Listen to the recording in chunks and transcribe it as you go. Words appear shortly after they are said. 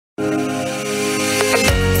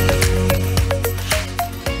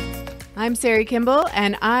I'm Sari Kimbell,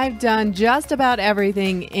 and I've done just about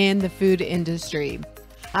everything in the food industry.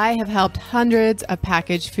 I have helped hundreds of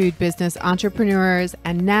packaged food business entrepreneurs,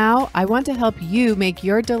 and now I want to help you make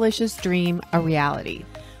your delicious dream a reality.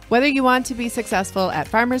 Whether you want to be successful at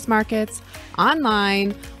farmers markets,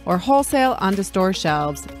 online, or wholesale onto store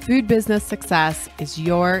shelves, food business success is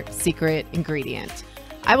your secret ingredient.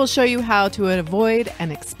 I will show you how to avoid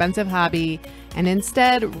an expensive hobby and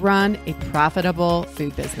instead run a profitable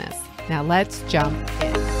food business. Now let's jump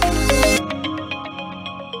in.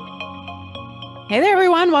 Hey there,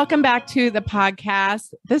 everyone. Welcome back to the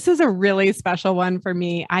podcast. This is a really special one for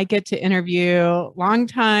me. I get to interview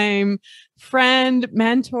longtime friend,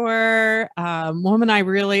 mentor, woman I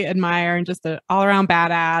really admire, and just an all-around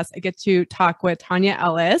badass. I get to talk with Tania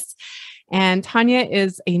Ellis. And Tania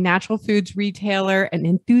is a natural foods retailer and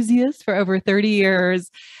enthusiast for over 30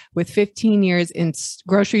 years with 15 years in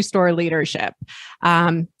grocery store leadership.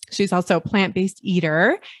 She's also a plant-based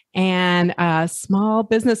eater and a small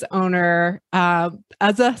business owner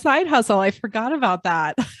as a side hustle. I forgot about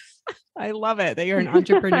that. I love it that you're an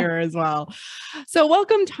entrepreneur as well. So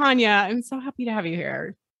welcome, Tania. I'm so happy to have you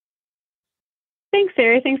here. Thanks,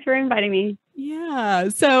 Sari. Thanks for inviting me. Yeah.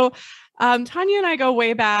 So Tania and I go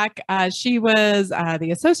way back. She was the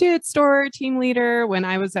associate store team leader when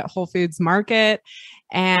I was at Whole Foods Market.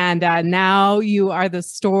 And now you are the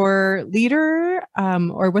store leader,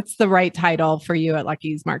 or what's the right title for you at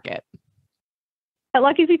Lucky's Market? At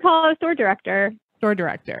Lucky's, we call it a store director. Store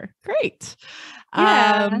director. Great.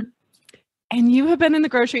 Yeah. And you have been in the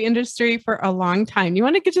grocery industry for a long time. You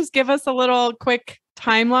want to just give us a little quick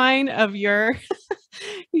timeline of your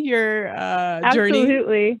journey?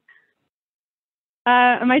 Absolutely.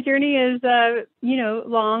 My journey is,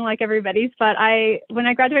 long like everybody's, but when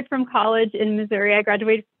I graduated from college in Missouri, I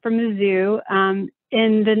graduated from Mizzou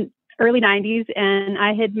in the early 90s, and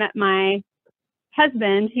I had met my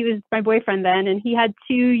husband. He was my boyfriend then, and he had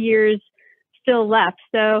 2 years still left.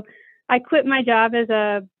 So I quit my job as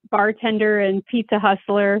a bartender and pizza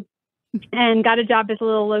hustler and got a job at a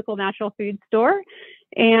little local natural food store.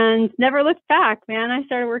 And never looked back, man. I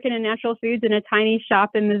started working in natural foods in a tiny shop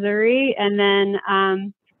in Missouri. And then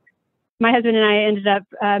my husband and I ended up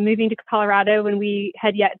moving to Colorado when we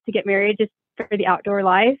had yet to get married, just for the outdoor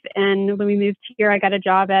life. And when we moved here, I got a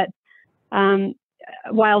job at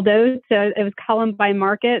Wild Oats. So it was Columbine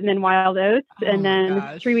Market and then Wild Oats. And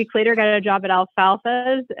then 3 weeks later, got a job at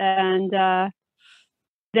Alfalfa's. And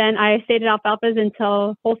then I stayed at Alfalfa's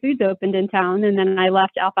until Whole Foods opened in town. And then I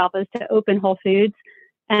left Alfalfa's to open Whole Foods.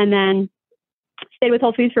 And then stayed with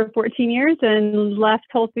Whole Foods for 14 years and left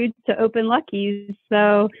Whole Foods to open Lucky's.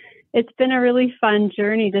 So it's been a really fun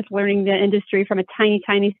journey, just learning the industry from a tiny,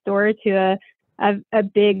 tiny store to a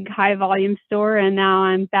big, high volume store. And now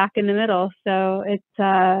I'm back in the middle. So it's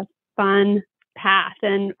a fun path.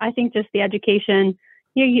 And I think just the education,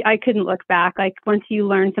 I couldn't look back. Like once you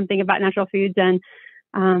learn something about natural foods and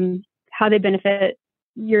how they benefit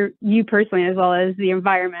you personally, as well as the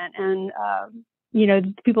environment and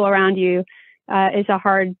the people around you, is a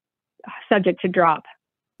hard subject to drop.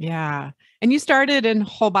 Yeah. And you started in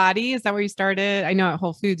Whole Body. Is that where you started? I know at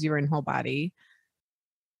Whole Foods you were in Whole Body.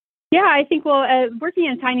 Yeah, I think, working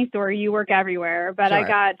in a tiny store, you work everywhere. But sure. I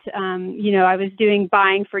got, I was doing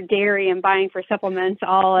buying for dairy and buying for supplements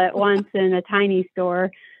all at once in a tiny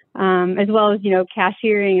store, as well as,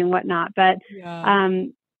 cashiering and whatnot. But,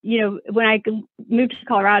 when I moved to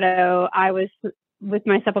Colorado, I was, with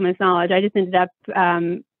my supplements knowledge, I just ended up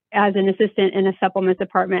as an assistant in a supplements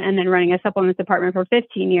department and then running a supplements department for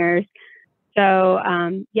 15 years. So,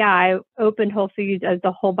 I opened Whole Foods as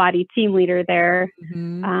the Whole Body team leader there.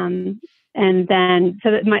 Mm-hmm. And then,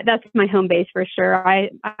 that's my home base for sure. I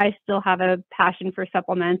still have a passion for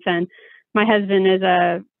supplements, and my husband is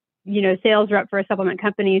a, sales rep for a supplement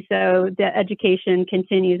company. So the education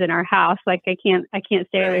continues in our house. Like I can't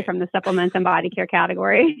stay away from the supplements and body care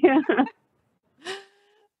category.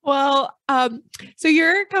 Well, so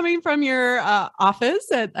you're coming from your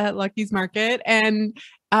office at Lucky's Market, and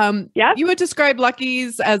you would describe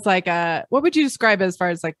Lucky's as what would you describe as far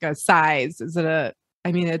as like a size? Is it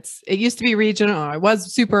it used to be regional. It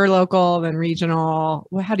was super local, then regional.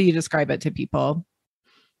 How do you describe it to people?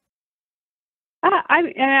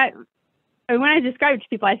 When I describe it to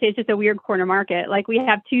people, I say it's just a weird corner market. Like we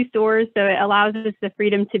have 2 stores, so it allows us the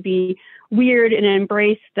freedom to be weird and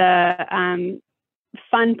embrace the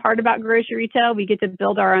fun part about grocery retail. We get to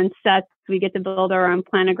build our own sets. We get to build our own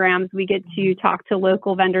planograms. We get to talk to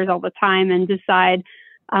local vendors all the time and decide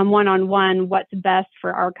one-on-one what's best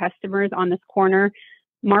for our customers on this corner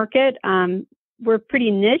market. we're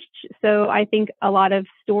pretty niche. So I think a lot of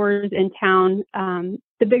stores in town,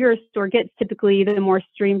 the bigger a store gets, typically the more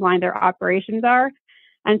streamlined their operations are.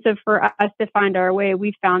 And so for us to find our way,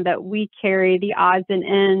 we found that we carry the odds and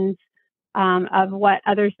ends of what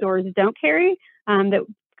other stores don't carry, that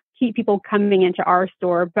keep people coming into our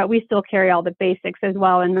store, but we still carry all the basics as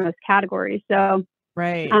well in most categories. So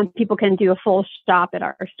right. People can do a full shop at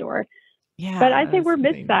our store. Yeah. But I'd say we're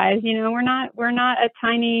mid-sized. You know, we're not a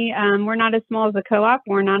tiny, we're not as small as a Co-op.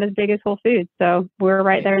 We're not as big as Whole Foods. So we're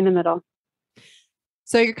right there in the middle.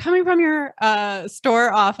 So you're coming from your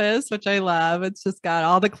store office, which I love. It's just got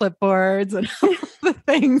all the clipboards and all the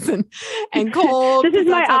things and cold. This is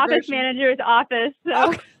my office manager's office. So.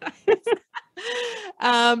 Okay.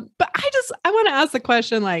 But I want to ask the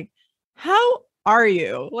question, like, how are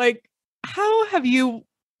you? Like, how have you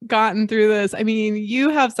gotten through this? I mean, you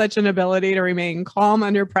have such an ability to remain calm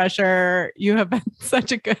under pressure. You have been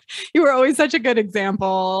you were always such a good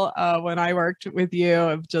example when I worked with you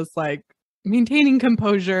of just like maintaining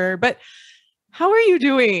composure. But how are you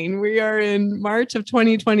doing? We are in March of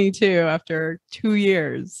 2022 after 2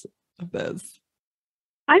 years of this.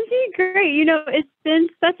 I'm doing great. You know, it's been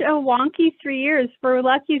such a wonky 3 years. For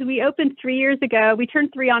Lucky's, we opened 3 years ago. We turned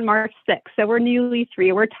 3 on March 6th. So we're newly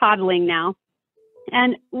 3. We're toddling now.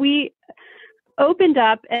 And we opened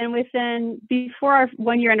up, and before our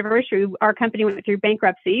 1-year anniversary, our company went through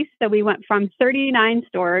bankruptcy. So we went from 39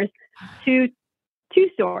 stores to 2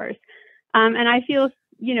 stores. And I feel,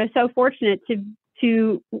 you know, so fortunate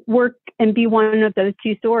to work and be one of those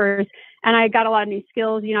 2 stores. And I got a lot of new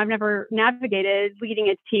skills. You know, I've never navigated leading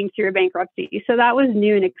a team through a bankruptcy. So that was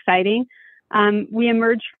new and exciting. We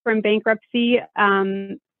emerged from bankruptcy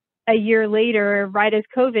a year later, right as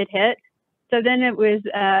COVID hit. So then it was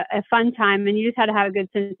a fun time, and you just had to have a good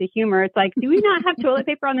sense of humor. It's like, do we not have toilet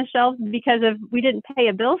paper on the shelves because we didn't pay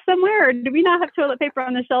a bill somewhere? Or do we not have toilet paper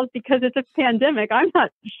on the shelves because it's a pandemic? I'm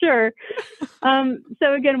not sure.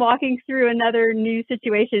 So again, walking through another new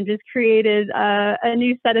situation just created a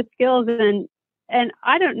new set of skills. And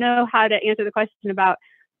I don't know how to answer the question about,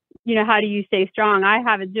 you know, how do you stay strong? I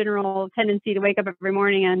have a general tendency to wake up every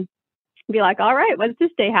morning and be like, all right, what's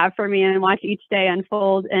this day have for me? And watch each day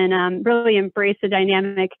unfold and really embrace the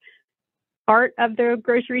dynamic art of the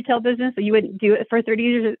grocery retail business. So you wouldn't do it for 30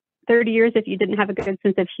 years if you didn't have a good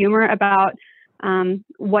sense of humor about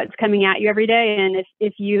what's coming at you every day. And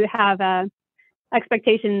if you have a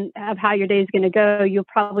expectation of how your day is going to go, you'll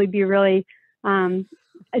probably be really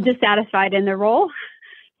dissatisfied in the role.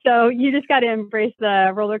 So you just got to embrace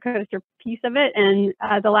the roller coaster piece of it. And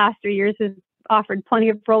the last 3 years has offered plenty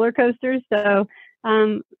of roller coasters. So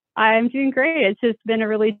I'm doing great. It's just been a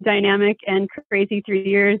really dynamic and crazy 3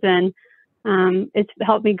 years. And it's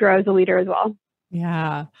helped me grow as a leader as well.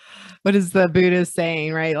 Yeah. What is the Buddhist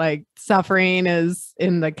saying, right? Like suffering is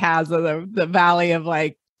in the chasm, the valley of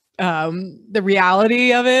like the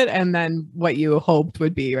reality of it. And then what you hoped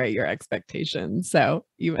would be, right? Your expectations. So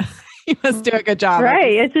you must do a good job.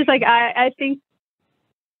 Right. It's just like, I think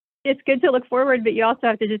it's good to look forward, but you also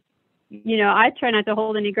have to just, you know, I try not to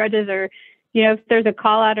hold any grudges, or, you know, if there's a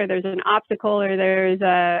call out or there's an obstacle or there's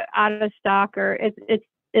a out of stock, or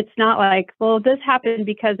it's not like, well, this happened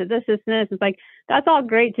because of this, this, and this. It's like, that's all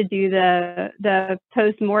great to do the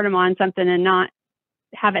post-mortem on something and not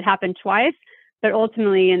have it happen twice. But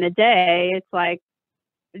ultimately in the day, it's like,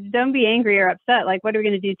 don't be angry or upset. Like, what are we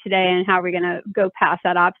going to do today, and how are we going to go past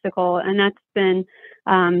that obstacle? And that's been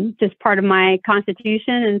just part of my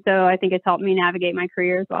constitution. And so I think it's helped me navigate my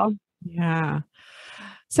career as well. Yeah.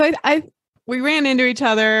 So we ran into each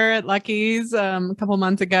other at Lucky's a couple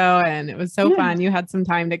months ago, and it was so fun. You had some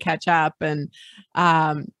time to catch up, and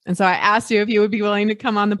so I asked you if you would be willing to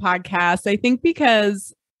come on the podcast. I think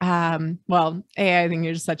because well, I think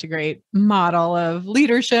you're just such a great model of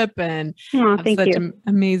leadership and have such an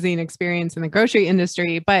amazing experience in the grocery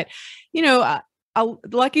industry. But, you know,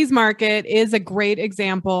 Lucky's Market is a great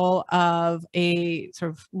example of a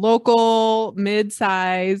sort of local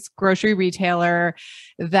mid-size grocery retailer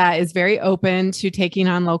that is very open to taking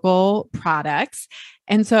on local products.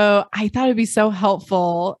 And so I thought it'd be so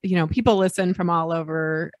helpful. You know, people listen from all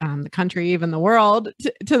over the country, even the world,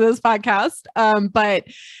 to this podcast. But,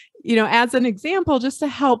 you know, as an example, just to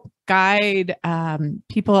help guide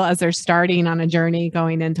people as they're starting on a journey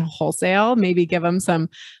going into wholesale, maybe give them some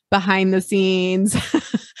behind the scenes,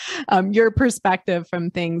 your perspective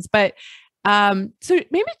from things. But so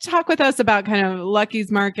maybe talk with us about kind of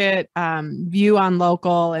Lucky's Market view on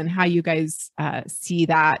local and how you guys see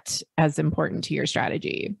that as important to your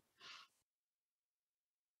strategy.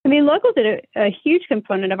 I mean, local is a huge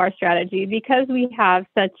component of our strategy because we have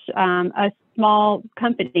such a small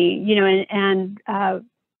company, and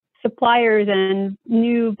suppliers and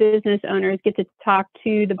new business owners get to talk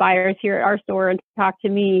to the buyers here at our store and talk to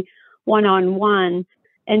me one-on-one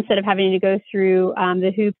instead of having to go through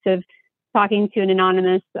the hoops of talking to an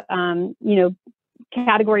anonymous,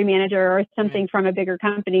 category manager or something from a bigger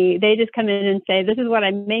company. They just come in and say, this is what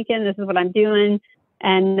I'm making, this is what I'm doing.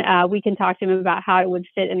 And we can talk to them about how it would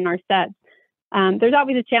fit in our sets. There's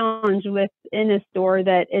always a challenge within a store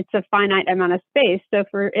that it's a finite amount of space. So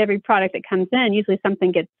for every product that comes in, usually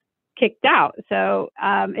something gets kicked out. So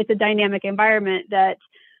it's a dynamic environment that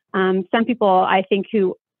some people, I think,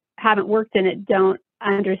 who haven't worked in it don't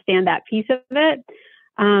understand that piece of it.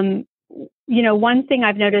 One thing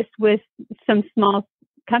I've noticed with some small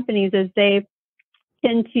companies is they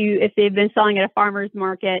tend to, if they've been selling at a farmer's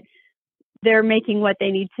market, they're making what they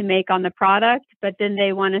need to make on the product, but then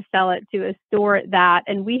they want to sell it to a store at that,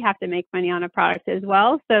 and we have to make money on a product as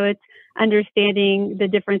well. So it's understanding the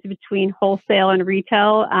difference between wholesale and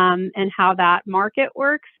retail, and how that market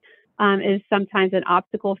works is sometimes an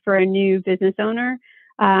obstacle for a new business owner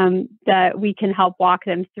that we can help walk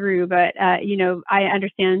them through. But I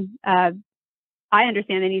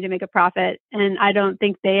understand they need to make a profit, and I don't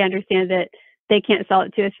think they understand that they can't sell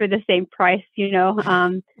it to us for the same price,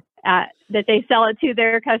 that they sell it to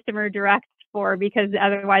their customer direct for, because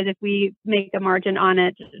otherwise, if we make a margin on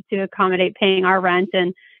it to accommodate paying our rent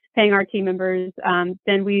and paying our team members,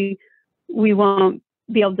 then we won't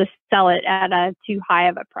be able to sell it at a too high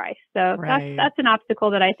of a price. So Right. that's an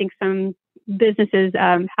obstacle that I think some businesses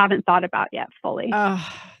haven't thought about yet fully.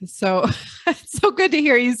 So it's so good to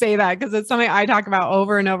hear you say that, because it's something I talk about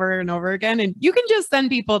over and over and over again. And you can just send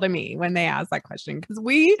people to me when they ask that question, because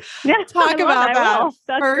we talk about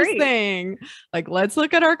that first thing. Like, let's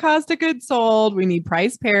look at our cost of goods sold. We need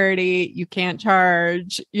price parity. You can't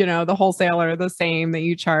charge, the wholesaler the same that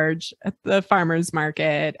you charge at the farmer's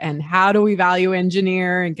market. And how do we value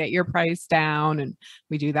engineer and get your price down? And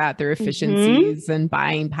we do that through efficiencies and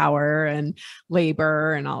buying power and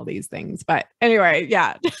labor and all these things. But anyway,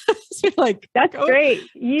 yeah. That's great.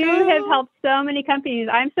 You have helped so many companies.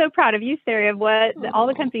 I'm so proud of you, Sari, of all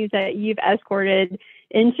the companies that you've escorted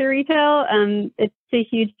into retail. It's a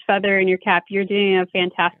huge feather in your cap. You're doing a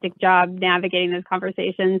fantastic job navigating those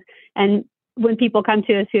conversations. And when people come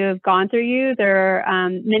to us who have gone through you, they're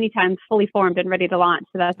many times fully formed and ready to launch.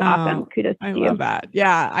 So that's awesome. Kudos to you. I love that.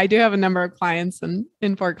 Yeah. I do have a number of clients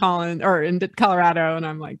in Fort Collins or in Colorado, and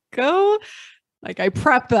I'm like, I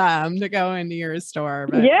prep them to go into your store.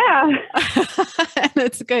 But yeah. And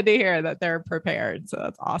it's good to hear that they're prepared. So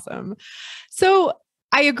that's awesome. So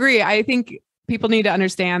I agree. I think people need to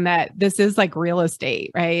understand that this is like real estate,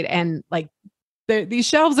 right? And these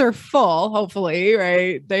shelves are full, hopefully,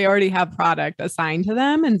 right? They already have product assigned to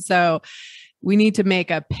them. And so we need to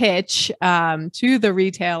make a pitch to the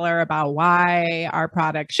retailer about why our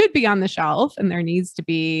product should be on the shelf, and there needs to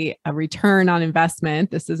be a return on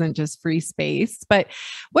investment. This isn't just free space. But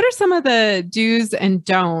what are some of the do's and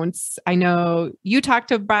don'ts? I know you talk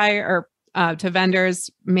to to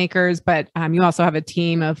vendors, makers, but you also have a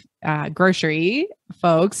team of grocery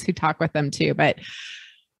folks who talk with them too. But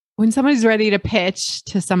when somebody's ready to pitch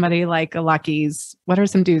to somebody like a Lucky's, what are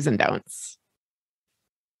some do's and don'ts?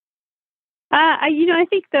 I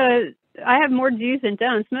think I have more do's and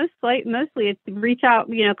don'ts. Mostly it's reach out,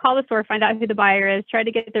 call the store, find out who the buyer is, try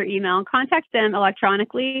to get their email, contact them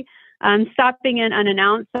electronically. Stopping in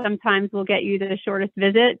unannounced sometimes will get you the shortest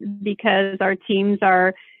visit because our teams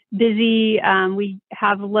are busy. We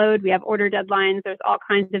have load, we have order deadlines. There's all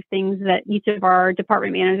kinds of things that each of our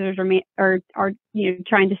department managers are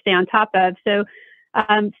trying to stay on top of. So,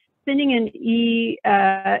 sending an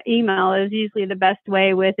email is usually the best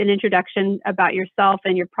way, with an introduction about yourself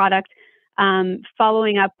and your product.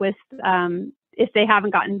 Following up with, if they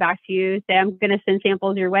haven't gotten back to you, say, I'm going to send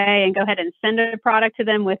samples your way, and go ahead and send a product to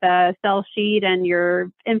them with a sell sheet and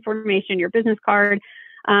your information, your business card.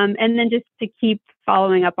 And then just to keep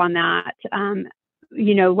following up on that,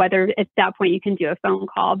 whether at that point you can do a phone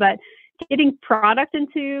call, but getting product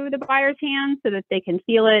into the buyer's hands so that they can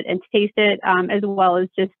feel it and taste it, as well as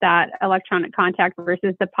just that electronic contact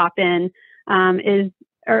versus the pop in,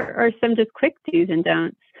 are some just quick do's and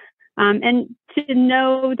don'ts. And to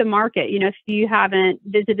know the market, if you haven't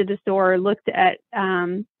visited the store, or looked at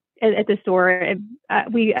the store,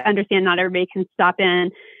 we understand not everybody can stop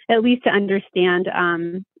in, at least to understand,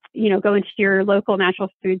 go into your local natural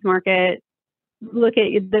foods market, look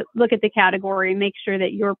at the category, make sure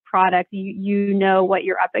that your product, you know what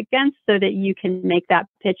you're up against, so that you can make that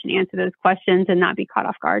pitch and answer those questions and not be caught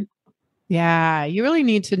off guard. Yeah, you really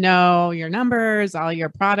need to know your numbers, all your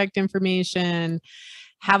product information,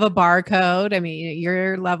 have a barcode. I mean,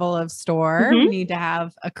 your level of store, we Hmm. need to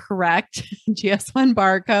have a correct GS1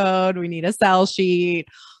 barcode. We need a sell sheet,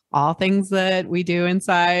 all things that we do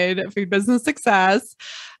inside Food Business Success.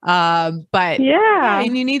 But yeah, Yeah.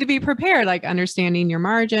 and you need to be prepared, like understanding your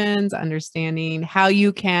margins, understanding how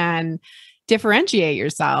you can differentiate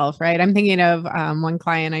yourself, right? I'm thinking of one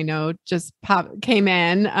client I know just came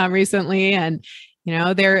in recently, and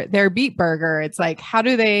their beet burger. It's like, how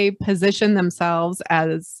do they position themselves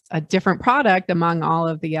as a different product among all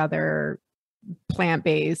of the other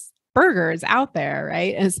plant-based burgers out there,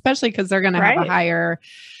 right? And especially because they're going to have a Right. higher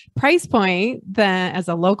price point than as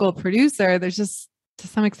a local producer. There's just, to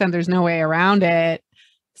some extent, there's no way around it.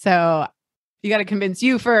 So you got to convince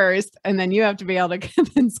you first, and then you have to be able to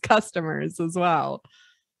convince customers as well.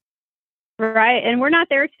 Right. And we're not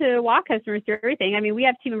there to walk customers through everything. I mean, we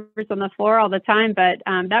have team members on the floor all the time, but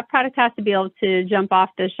that product has to be able to jump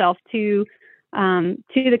off the shelf to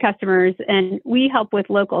the customers. And we help with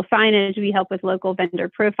local signage. We help with local vendor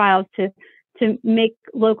profiles to make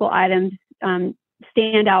local items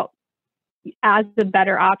stand out as a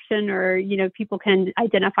better option, or, people can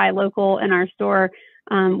identify local in our store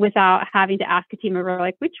without having to ask a team member,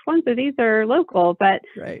 like, which ones of these are local? But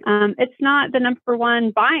Right. it's not the number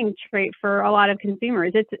one buying trait for a lot of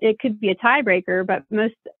consumers. It could be a tiebreaker, but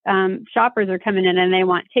most shoppers are coming in and they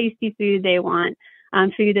want tasty food. They want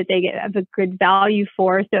food that they get a good value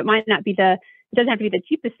for. So it might not be it doesn't have to be the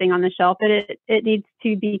cheapest thing on the shelf, but it needs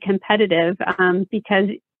to be competitive because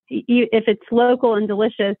if it's local and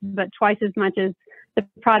delicious, but twice as much as the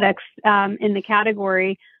products in the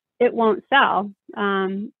category, it won't sell,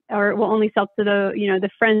 or it will only sell to the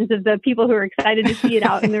friends of the people who are excited to see it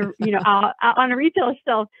out in the out on a retail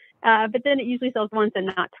shelf. But then it usually sells once and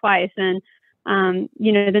not twice. And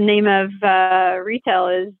the name of retail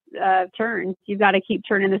is turns. You've got to keep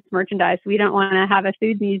turning this merchandise. We don't want to have a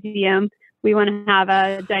food museum. We want to have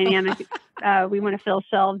a dynamic. We want to fill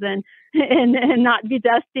shelves and not be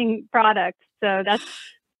dusting products. So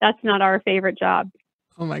that's not our favorite job.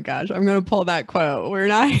 Oh my gosh, I'm going to pull that quote. We're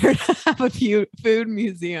not here to have a food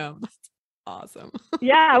museum. That's awesome.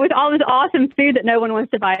 Yeah, with all this awesome food that no one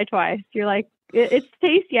wants to buy twice. You're like, it's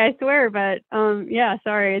tasty, I swear, but yeah,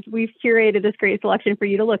 sorry. We've curated this great selection for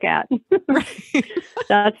you to look at. Right.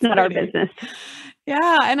 That's not our business.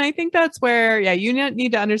 Yeah, and I think that's where, you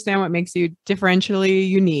need to understand what makes you differentially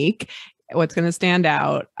unique, what's going to stand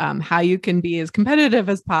out, how you can be as competitive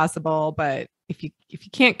as possible, but if you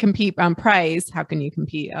can't compete on price, how can you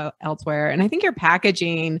compete elsewhere? And I think your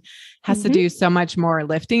packaging has to do so much more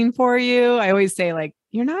lifting for you. I always say, like,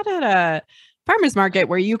 you're not at a farmer's market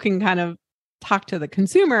where you can kind of talk to the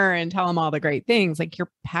consumer and tell them all the great things. Like, your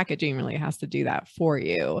packaging really has to do that for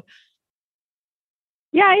you.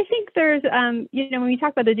 Yeah, I think there's, when we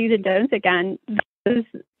talk about the do's and don'ts again, those,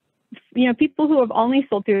 people who have only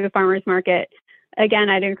sold through the farmer's market, again,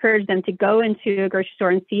 I'd encourage them to go into a grocery store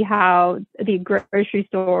and see how the grocery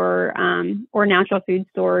store or natural food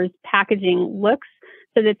stores packaging looks,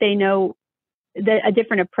 so that they know a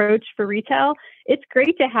different approach for retail. It's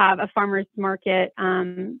great to have a farmer's market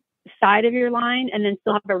side of your line and then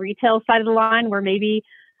still have a retail side of the line where maybe,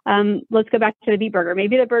 let's go back to the beet burger.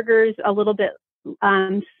 Maybe the burger's a little bit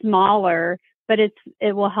smaller, but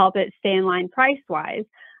it will help it stay in line price-wise.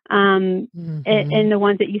 And the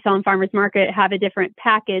ones that you sell in farmers market have a different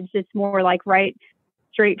package. It's more like right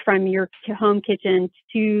straight from your home kitchen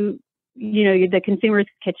to, the consumer's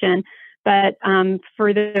kitchen. But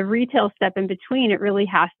for the retail step in between, it really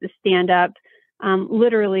has to stand up.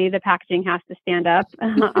 Literally, the packaging has to stand up,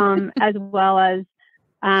 as well as,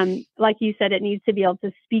 like you said, it needs to be able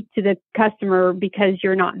to speak to the customer because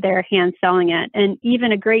you're not there hand selling it. And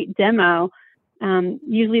even a great demo,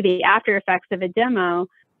 usually the after effects of a demo,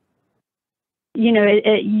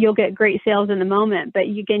 you'll get great sales in the moment, but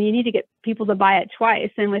you need to get people to buy it twice.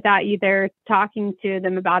 And without you there talking to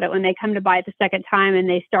them about it, when they come to buy it the second time and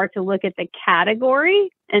they start to look at the category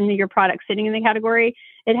and your product sitting in the category,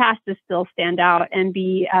 it has to still stand out and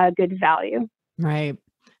be good value. Right.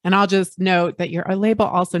 And I'll just note that your label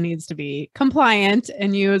also needs to be compliant,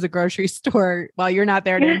 and you as a grocery store, while you're not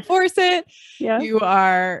there to enforce it, you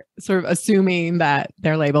are sort of assuming that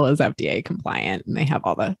their label is FDA compliant and they have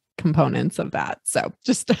all the components of that. So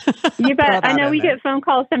just you bet. I know we get phone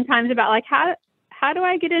calls sometimes about, like, how do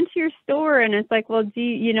I get into your store? And it's like, well,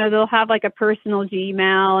 they'll have like a personal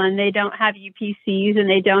Gmail, and they don't have UPCs, and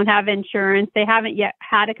they don't have insurance. They haven't yet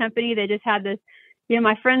had a company. They just had this,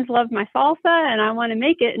 my friends love my salsa and I want to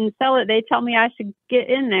make it and sell it. They tell me I should get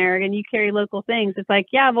in there, and you carry local things. It's like,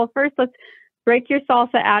 yeah, well, first break your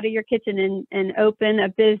salsa out of your kitchen and open a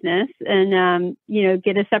business and,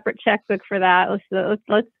 get a separate checkbook for that.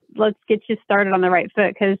 Let's get you started on the right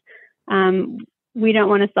foot, because we don't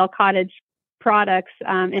want to sell cottage products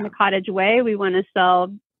in a cottage way. We want to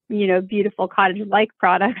sell, beautiful cottage-like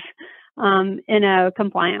products in a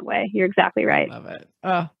compliant way. You're exactly right. I love it.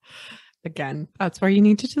 Again, that's where you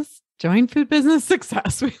need to just join Food Business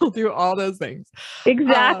Success. We will do all those things.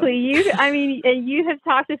 Exactly. You have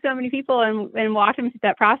talked to so many people and walked them through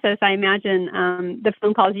that process. I imagine the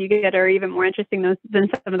phone calls you get are even more interesting than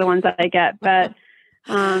some of the ones that I get. But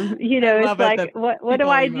it's like, what do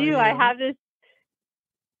I do? I have this.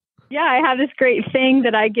 Yeah, I have this great thing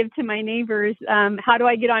that I give to my neighbors. How do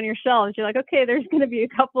I get on your shelves? You're like, okay, there's going to be a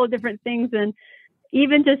couple of different things. And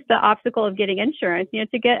even just the obstacle of getting insurance,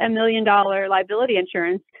 to get $1 million liability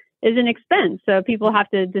insurance is an expense. So people have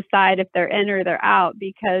to decide if they're in or they're out,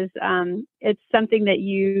 because it's something that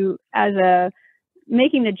you,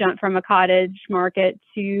 making the jump from a cottage market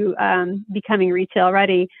to becoming retail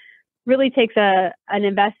ready, really takes an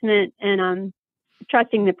investment and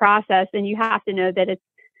trusting the process. And you have to know that it's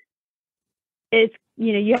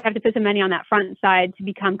you have to put some money on that front side to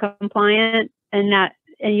become compliant, and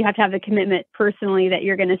you have to have the commitment personally that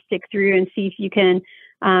you're going to stick through and see if you can,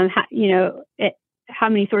 how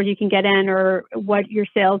many stores you can get in, or what your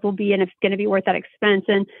sales will be, and if it's going to be worth that expense.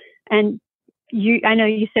 And I know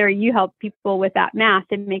you, Sarah, you help people with that math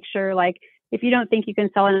and make sure, like, if you don't think you can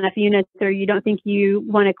sell enough units, or you don't think you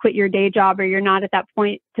want to quit your day job, or you're not at that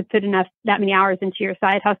point to put that many hours into your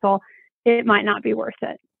side hustle, it might not be worth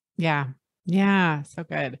it. Yeah. Yeah. So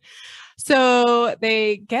good. So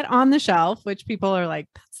they get on the shelf, which people are like,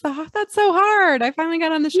 that's so hard. I finally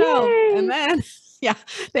got on the shelf. Yay! And then,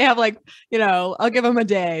 they have like, I'll give them a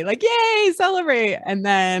day, like, yay, celebrate. And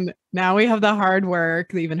then now we have the hard work,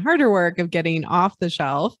 the even harder work of getting off the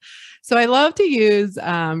shelf. So I love to use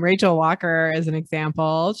Rachel Walker as an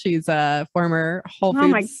example. She's a former Whole Foods. Oh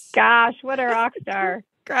my gosh, what a rock star.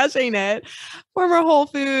 Crushing it. Former Whole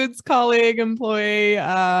Foods colleague, employee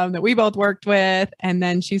that we both worked with. And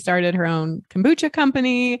then she started her own kombucha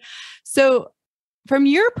company. So from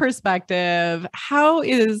your perspective, how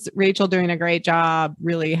is Rachel doing a great job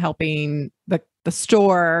really helping the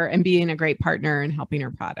store and being a great partner and helping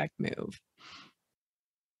her product move?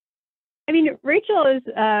 I mean, Rachel is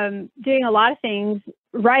doing a lot of things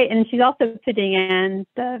right. And she's also putting in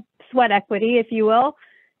the sweat equity, if you will.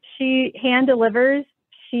 She hand delivers.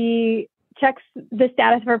 She checks the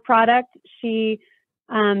status of her product. She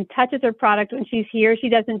touches her product when she's here. She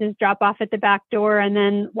doesn't just drop off at the back door and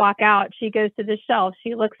then walk out. She goes to the shelf.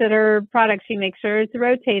 She looks at her product. She makes sure it's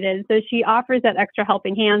rotated. So she offers that extra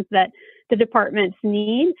helping hands that the departments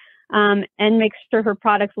need, and makes sure her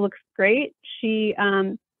product looks great. She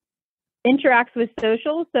interacts with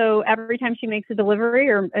social. So every time she makes a delivery,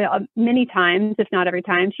 or many times, if not every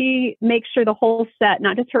time, she makes sure the whole set,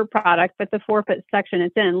 not just her product, but the 4-foot section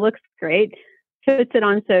it's in, looks great, puts it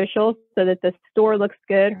on social so that the store looks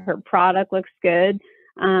good, her product looks good.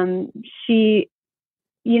 She,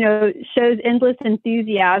 shows endless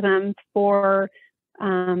enthusiasm for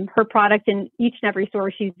her product in each and every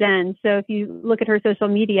store she's in. So if you look at her social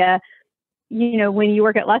media, when you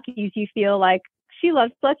work at Lucky's, you feel like she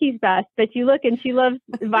loves Lucky's best, but you look and she loves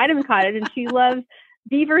Vitamin Cottage, and she loves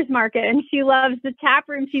Beaver's Market, and she loves the tap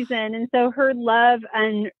room she's in. And so her love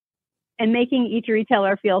and making each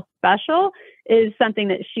retailer feel special is something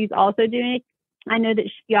that she's also doing. I know that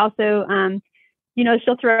she also,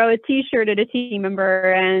 she'll throw a T-shirt at a team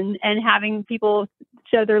member and having people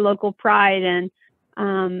show their local pride. And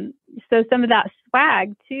so some of that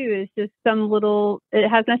swag too is just it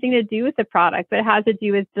has nothing to do with the product, but it has to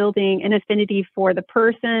do with building an affinity for the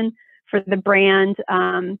person, for the brand.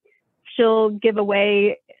 She'll give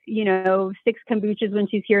away, 6 kombuchas when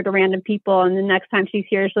she's here to random people. And the next time she's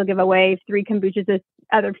here, she'll give away 3 kombuchas to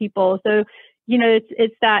other people. So,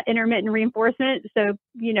 it's that intermittent reinforcement. So,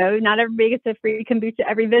 not everybody gets a free kombucha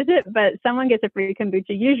every visit, but someone gets a free kombucha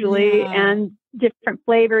usually, and different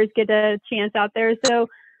flavors get a chance out there. So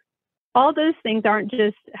all those things aren't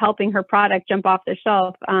just helping her product jump off the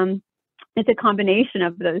shelf. It's a combination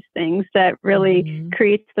of those things that really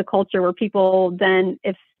creates the culture where people then,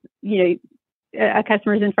 if, a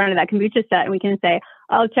customer's in front of that kombucha set, and we can say,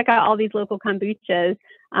 oh, check out all these local kombuchas.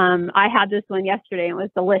 I had this one yesterday and it was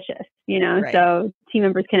delicious, right. So team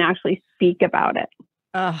members can actually speak about it.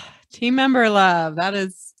 Team member love. That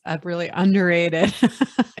is a really underrated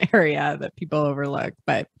area that people overlook,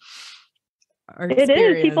 but it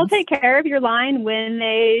is. People take care of your line when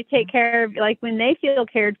they take care of, like, when they feel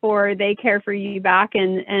cared for, they care for you back,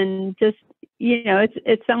 and just,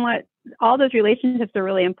 it's somewhat, all those relationships are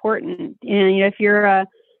really important. And, if you're a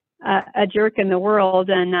jerk in the world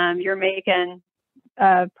and you're making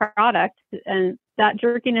a product, and that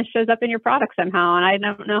jerkiness shows up in your product somehow. And I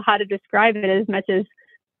don't know how to describe it as much as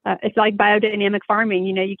it's like biodynamic farming.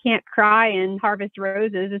 You can't cry and harvest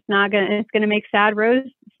roses. It's going to make sad rose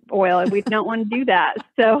oil, and we don't want to do that.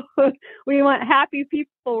 So we want happy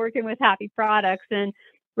people working with happy products. And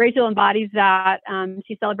Rachel embodies that.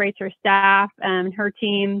 She celebrates her staff and her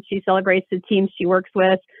team. She celebrates the team she works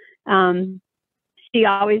with. She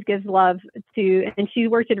always gives love and she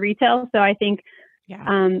worked in retail. So I think,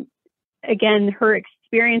 again, her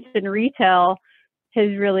experience in retail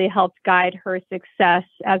has really helped guide her success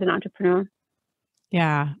as an entrepreneur.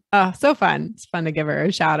 Yeah. Oh, so fun. It's fun to give her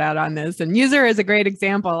a shout out on this and use her as a great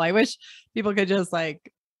example. I wish people could just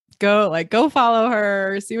go follow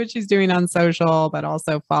her, see what she's doing on social, but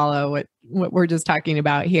also follow what we're just talking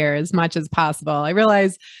about here as much as possible. I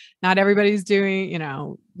realize not everybody's doing,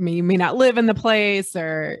 you may not live in the place,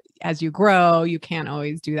 or as you grow, you can't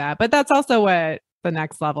always do that. But that's also what the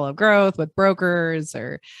next level of growth with brokers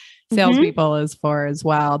or salespeople is for as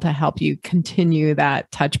well, to help you continue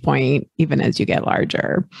that touch point even as you get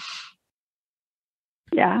larger.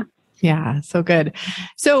 Yeah. Yeah. So good.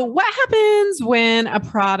 So what happens when a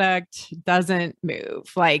product doesn't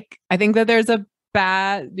move? Like, I think that there's a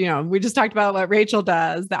bad, we just talked about what Rachel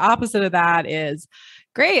does. The opposite of that is,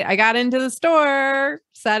 great, I got into the store,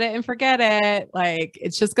 set it and forget it. Like,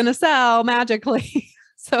 it's just going to sell magically.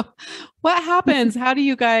 So what happens? What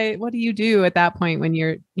do you do at that point when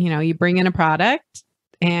you bring in a product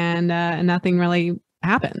and nothing really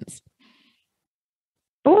happens?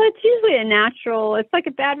 Well, it's usually it's like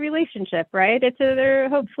a bad relationship, right? They're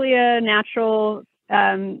hopefully a natural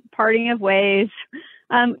parting of ways.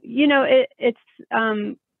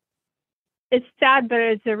 It's sad, but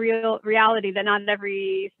it's a real reality that not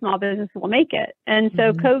every small business will make it. And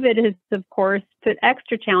so COVID has, of course, put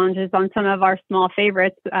extra challenges on some of our small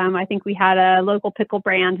favorites. I think we had a local pickle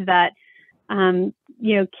brand that, can't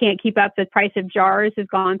keep up. The price of jars has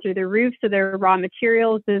gone through the roof. So their raw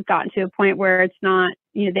materials has gotten to a point where it's not,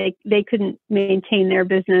 they couldn't maintain their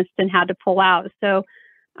business and had to pull out. So,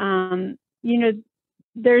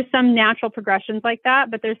 there's some natural progressions like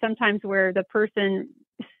that, but there's sometimes where the person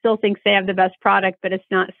still thinks they have the best product, but it's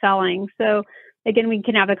not selling. So again, we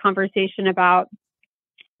can have a conversation about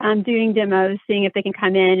doing demos, seeing if they can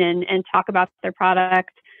come in and talk about their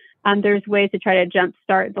product. There's ways to try to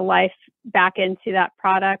jumpstart the life back into that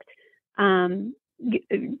product. Giving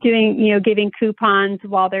coupons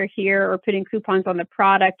while they're here, or putting coupons on the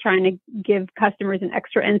product, trying to give customers an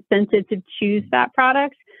extra incentive to choose that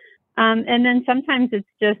product. And then sometimes it's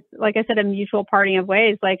just, like I said, a mutual parting of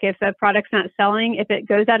ways. Like, if a product's not selling, if it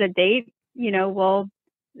goes out of date,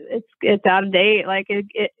 it's out of date. Like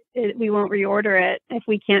we won't reorder it if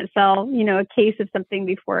we can't sell, a case of something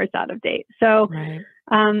before it's out of date. So,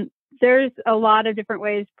 there's a lot of different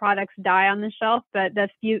ways products die on the shelf, but the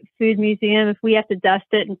food museum, if we have to dust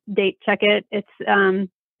it and date check it, it's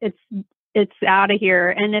out of here.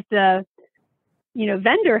 And if the,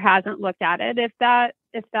 vendor hasn't looked at it, if that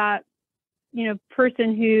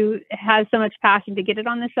person who has so much passion to get it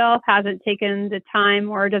on the shelf hasn't taken the time,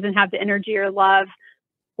 or doesn't have the energy or love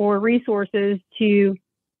or resources to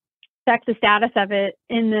check the status of it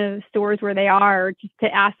in the stores where they are, or just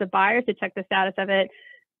to ask the buyer to check the status of it,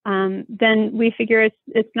 then we figure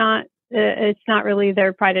it's not really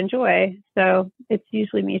their pride and joy. So it's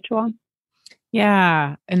usually mutual.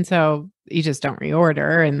 Yeah. And so you just don't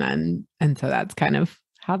reorder, and so that's kind of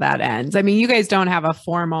how that ends. I mean, you guys don't have a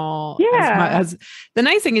formal, as the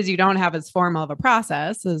nice thing is you don't have as formal of a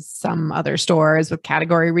process as some other stores with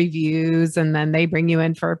category reviews, and then they bring you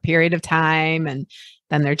in for a period of time and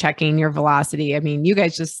then they're checking your velocity. I mean, you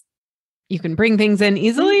guys you can bring things in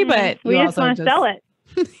easily, but we you just want to sell it.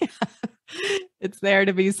 It's there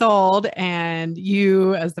to be sold, and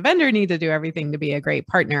you as the vendor need to do everything to be a great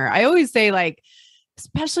partner. I always say, like,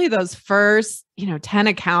 especially those first, 10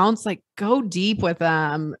 accounts, like, go deep with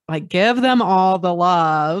them, like, give them all the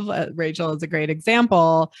love. Rachel is a great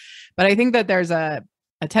example, but I think that there's a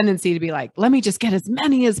tendency to be like, let me just get as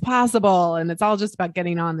many as possible. And it's all just about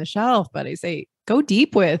getting on the shelf. But I say, go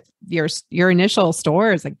deep with your initial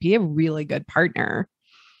stores, like, be a really good partner.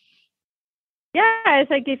 Yeah, it's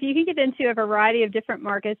like if you can get into a variety of different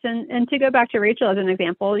markets, and to go back to Rachel as an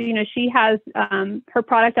example, she has her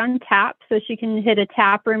product on tap, so she can hit a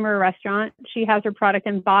tap room or a restaurant. She has her product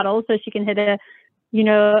in bottles, so she can hit a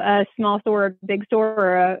small store, a big store,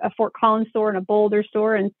 or a Fort Collins store and a Boulder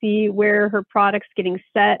store, and see where her product's getting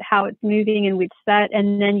set, how it's moving, and which set.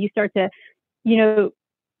 And then you start to,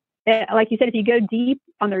 like you said, if you go deep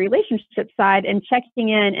on the relationship side and checking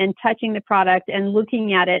in and touching the product and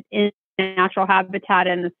looking at it in natural habitat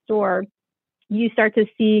in the store, you start to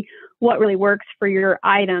see what really works for your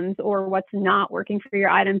items or what's not working for your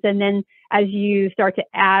items. And then as you start to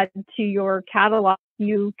add to your catalog,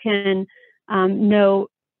 you can know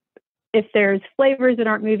if there's flavors that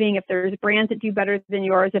aren't moving, if there's brands that do better than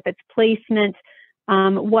yours, if it's placement,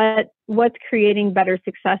 what's creating better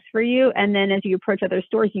success for you. And then as you approach other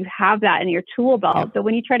stores, you have that in your tool belt. Yep. So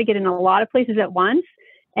when you try to get in a lot of places at once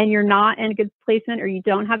and you're not in a good placement, or you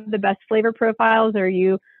don't have the best flavor profiles, or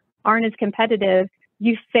you aren't as competitive,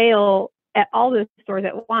 you fail at all those stores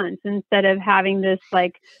at once, instead of having this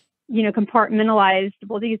compartmentalized,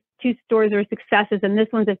 well, these 2 stores are successes and this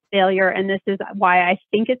one's a failure, and this is why I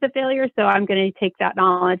think it's a failure. So I'm going to take that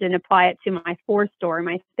knowledge and apply it to my 4th store,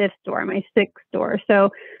 my 5th store, my 6th store.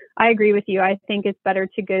 So I agree with you. I think it's better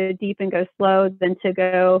to go deep and go slow than to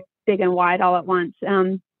go big and wide all at once.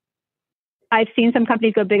 I've seen some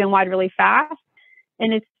companies go big and wide really fast,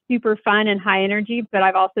 and it's super fun and high energy, but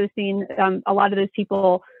I've also seen a lot of those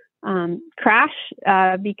people crash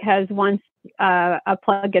because once a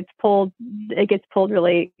plug gets pulled, it gets pulled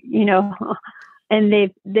really, and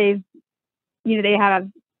they have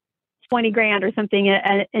 20 grand or something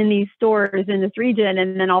in these stores in this region,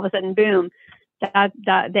 and then all of a sudden, boom, that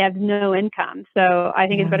they have no income. So I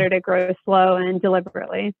think it's better to grow slow and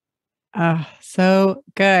deliberately. So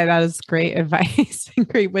good. That is great advice and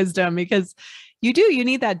great wisdom, because you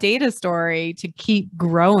need that data story to keep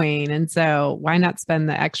growing. And so why not spend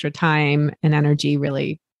the extra time and energy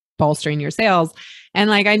really bolstering your sales? And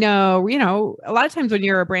like, I know, a lot of times when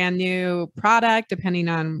you're a brand new product, depending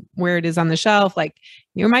on where it is on the shelf, like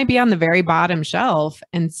you might be on the very bottom shelf.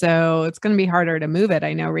 And so it's going to be harder to move it.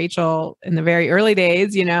 I know Rachel in the very early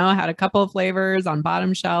days, had a couple of flavors on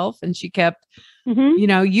bottom shelf, and she kept,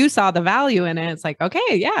 you saw the value in it. It's like,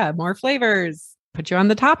 okay, yeah, more flavors, put you on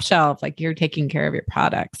the top shelf, like you're taking care of your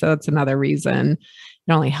product. So that's another reason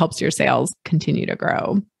it only helps your sales continue to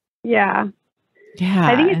grow. Yeah. Yeah.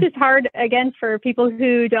 I think it's just hard, again, for people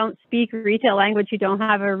who don't speak retail language, who don't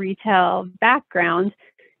have a retail background.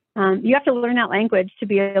 You have to learn that language to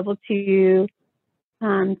be able to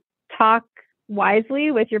talk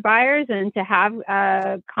wisely with your buyers and to have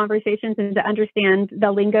conversations and to understand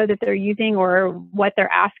the lingo that they're using or what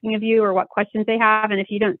they're asking of you or what questions they have. And if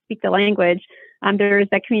you don't speak the language, there's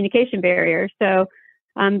that communication barrier. So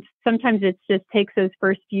sometimes it just takes those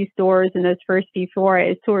first few stores and those first few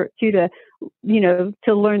forays to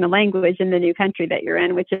learn the language in the new country that you're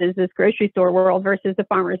in, which is this grocery store world versus the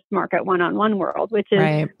farmer's market one-on-one world, which is,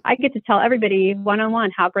 right. I get to tell everybody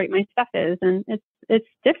one-on-one how great my stuff is. And it's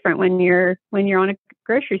different when you're on a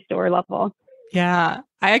grocery store level. Yeah.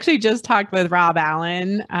 I actually just talked with Rob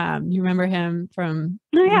Allen. You remember him from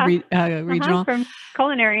regional? From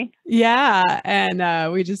culinary. Yeah.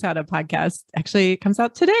 And we just had a podcast. Actually, it comes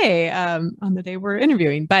out today on the day we're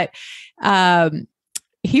interviewing. But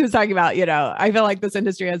he was talking about, I feel like this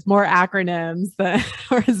industry has more acronyms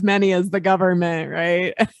or as many as the government,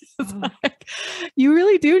 right? It's like, you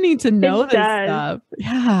really do need to know this stuff.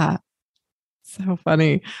 Yeah. So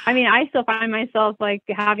funny. I mean, I still find myself like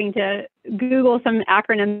having to Google some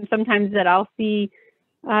acronyms sometimes that I'll see.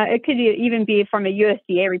 It could even be from a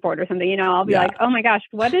USDA report or something. I'll be like, "Oh my gosh,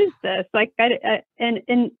 what is this?" Like, and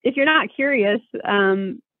if you're not curious,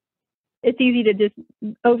 it's easy to just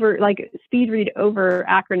speed read over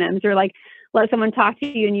acronyms, or like let someone talk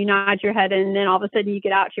to you and you nod your head, and then all of a sudden you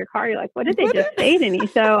get out to your car. You're like, "What did they just say to me?"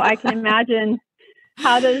 So I can imagine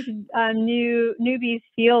how those newbies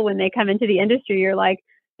feel when they come into the industry. You're like,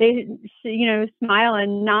 they smile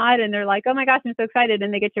and nod, and they're like, "Oh my gosh, I'm so excited!"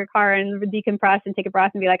 And they get to your car and decompress and take a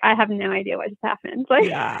breath and be like, "I have no idea what just happened." Like,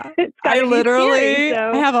 yeah,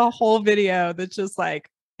 I have a whole video that's just like,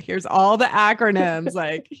 here's all the acronyms,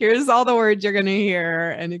 like here's all the words you're going to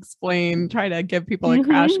hear, and try to give people a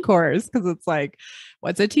crash course. Cause it's like,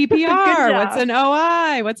 what's a TPR? What's an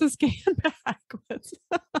OI? What's a scan back?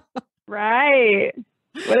 Right.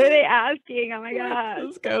 What are they asking? Oh my God.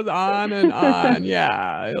 This goes on and on. Yeah.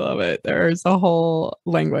 I love it. There's a whole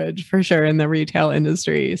language for sure in the retail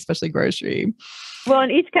industry, especially grocery. Well,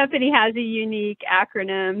 and each company has a unique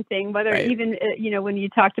acronym thing, whether even, when you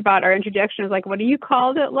talked about our introduction, it was like, what are you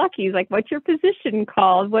called at Lucky's? Like, what's your position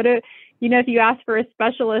called? If you ask for a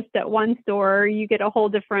specialist at one store, you get a whole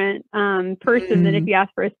different person than if you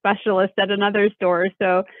ask for a specialist at another store.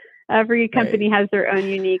 So every company has their own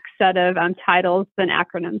unique set of titles and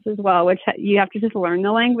acronyms as well, which you have to just learn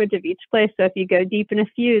the language of each place. So if you go deep in a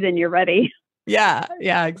few, then you're ready. Yeah,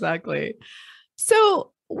 exactly.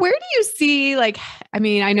 So where do you see, like, I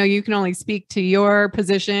mean, I know you can only speak to your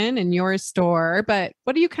position in your store, but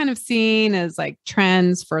what are you kind of seeing as like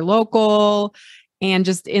trends for local and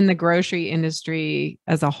just in the grocery industry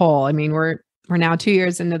as a whole? I mean, we're now 2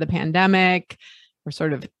 years into the pandemic. We're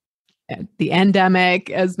sort of at the endemic,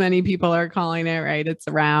 as many people are calling it, right? It's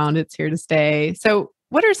around, it's here to stay. So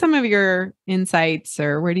what are some of your insights,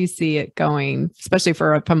 or where do you see it going, especially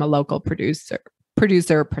from a local producer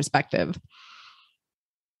perspective?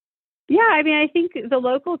 Yeah, I mean, I think the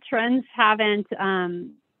local trends haven't,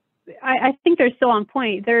 I think they're still on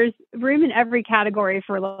point. There's room in every category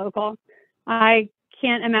for local. I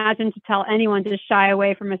can't imagine to tell anyone to shy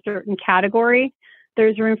away from a certain category.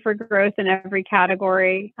 There's room for growth in every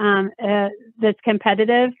category that's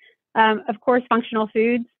competitive. Of course, functional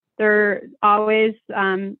foods, they're always,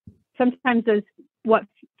 sometimes what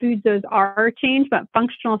foods those are change, but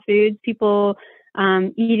functional foods, people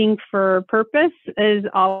eating for purpose is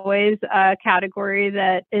always a category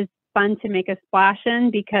that is fun to make a splash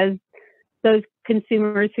in, because those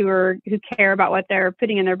consumers who care about what they're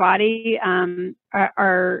putting in their body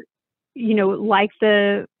are like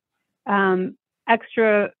the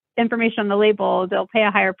extra information on the label, they'll pay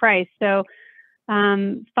a higher price. So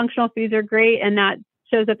functional foods are great, and that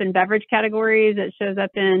shows up in beverage categories. It shows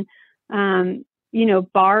up in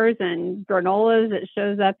bars and granolas. It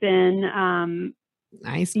shows up in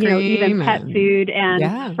ice cream, even pet food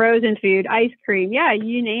and frozen food, ice cream. Yeah,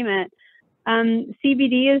 you name it.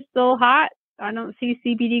 CBD is still hot. I don't see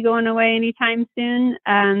CBD going away anytime soon.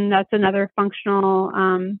 And that's another functional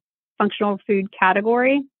food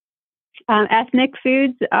category. Ethnic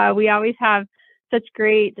foods, we always have such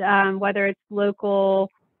great, whether it's local,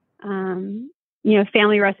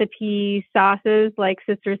 family recipe sauces like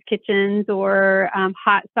Sister's Kitchens, or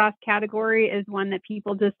hot sauce category is one that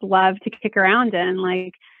people just love to kick around in.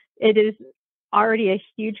 Like, it is already a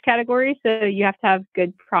huge category, so you have to have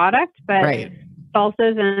good product, but right.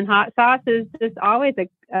 Salsas and hot sauce is just always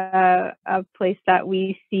a place that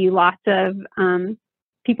we see lots of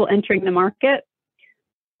people entering the market.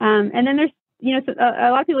 And then there's, a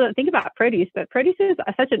lot of people don't think about produce, but produce is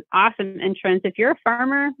such an awesome entrance. If you're a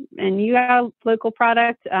farmer and you have local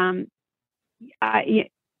product,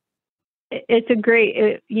 it's a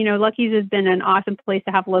great, Lucky's has been an awesome place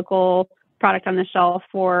to have local product on the shelf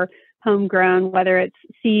for homegrown, whether it's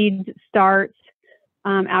seeds, starts,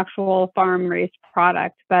 actual farm raised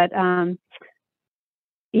product. But,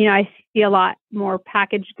 I see a lot more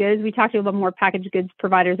packaged goods. We talk to a lot more packaged goods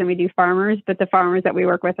providers than we do farmers, but the farmers that we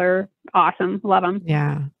work with are awesome. Love them.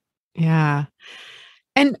 Yeah. Yeah.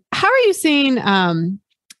 And how are you seeing,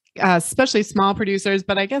 especially small producers,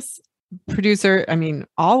 but I guess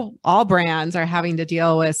all brands are having to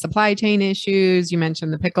deal with supply chain issues. You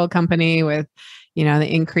mentioned the pickle company with,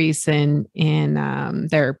 the increase in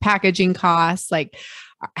their packaging costs. Like,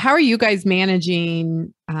 how are you guys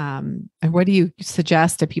managing, and what do you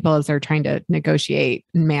suggest to people as they're trying to negotiate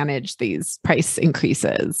and manage these price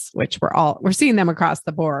increases, which we're seeing them across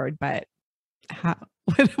the board, but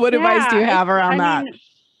what advice do you have around that?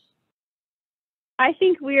 I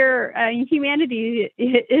think humanity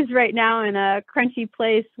is right now in a crunchy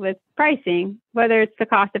place with pricing, whether it's the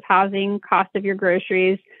cost of housing, cost of your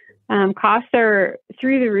groceries. Costs are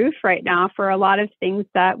through the roof right now for a lot of things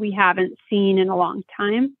that we haven't seen in a long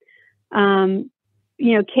time. Cans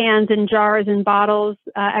and jars and bottles,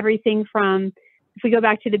 everything from, if we go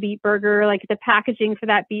back to the beet burger, like the packaging for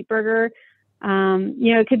that beet burger,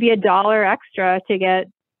 it could be $1 extra to get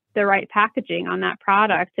the right packaging on that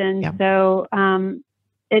product. And so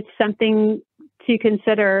it's something to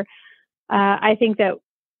consider. I think that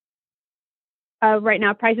right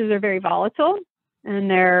now prices are very volatile,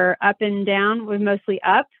 and they're up and down, with mostly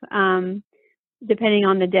up, depending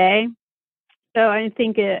on the day. So I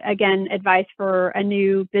think, again, advice for a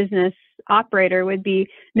new business operator would be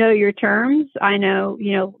know your terms. I know,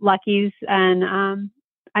 Lucky's and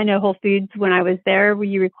I know Whole Foods, when I was there, where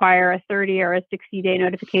you require a 30 or a 60-day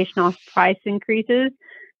notification off price increases.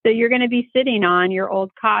 So you're going to be sitting on your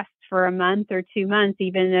old costs for a month or 2 months,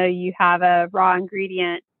 even though you have a raw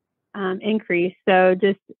ingredient increase. So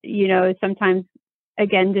just, sometimes,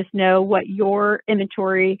 again, just know what your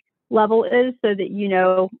inventory level is, so that you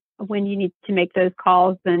know when you need to make those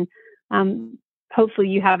calls, and hopefully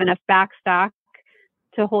you have enough backstock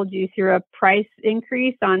to hold you through a price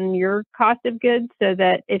increase on your cost of goods, so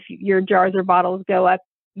that if your jars or bottles go up,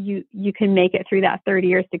 you can make it through that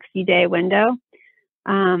 30 or 60-day window.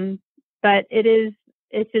 But it's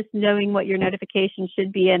just knowing what your notification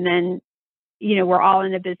should be. And then, we're all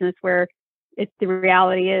in a business where the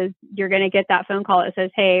reality is you're going to get that phone call that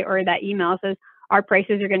says, hey, or that email says, our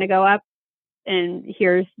prices are going to go up. and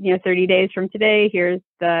here's, 30 days from today, here's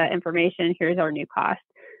the information, here's our new cost.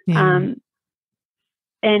 Yeah.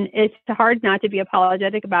 And it's hard not to be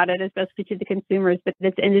apologetic about it, especially to the consumers, but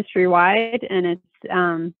it's industry wide and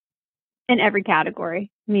it's in every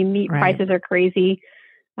category. I mean, meat prices are crazy.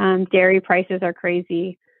 Dairy prices are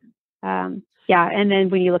crazy. Yeah. And then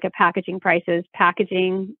when you look at packaging prices,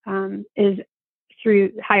 packaging is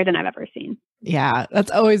higher than I've ever seen. Yeah.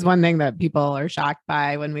 That's always one thing that people are shocked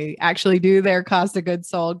by when we actually do their cost of goods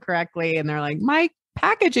sold correctly. And they're like, my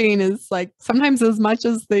packaging is like sometimes as much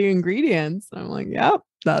as the ingredients. And I'm like, yep,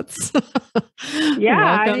 that's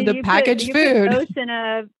welcome to packaged food. Oats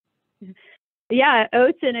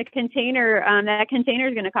in a container. That container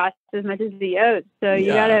is going to cost as much as the oats. So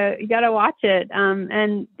you gotta watch it.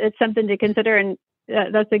 And it's something to consider. And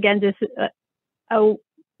that's again just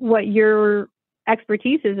what your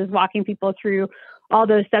expertise is walking people through all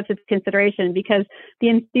those steps of consideration, because the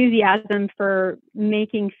enthusiasm for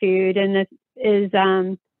making food and this is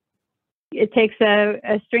it takes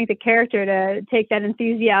a strength of character to take that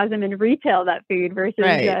enthusiasm and retail that food versus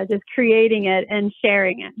just creating it and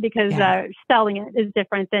sharing it, because selling it is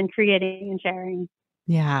different than creating and sharing.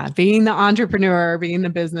 Yeah. Being the entrepreneur, being the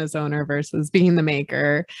business owner versus being the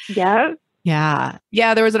maker. Yeah. Yeah.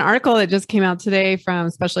 Yeah. There was an article that just came out today from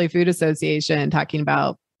Specialty Food Association talking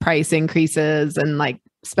about price increases and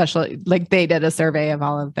especially they did a survey of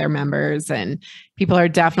all of their members, and people are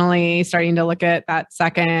definitely starting to look at that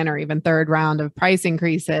second or even third round of price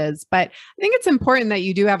increases. But I think it's important that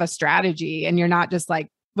you do have a strategy and you're not just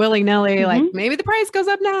willy-nilly, maybe the price goes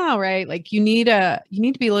up now, right? You need to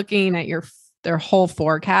be looking at their whole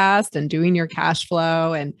forecast and doing your cash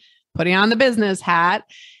flow and putting on the business hat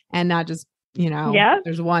and not just,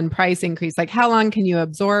 there's one price increase. How long can you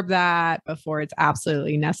absorb that before it's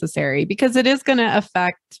absolutely necessary? Because it is going to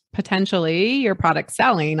affect potentially your product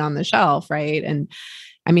selling on the shelf, right? And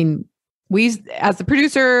I mean, we, as the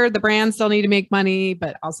producer, the brand still need to make money,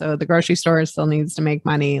 but also the grocery store still needs to make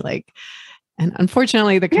money. And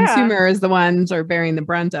unfortunately, the consumer is the ones who are bearing the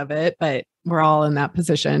brunt of it, but we're all in that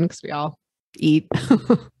position because we all eat.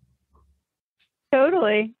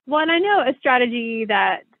 Totally. Well, and I know a strategy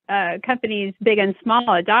that companies big and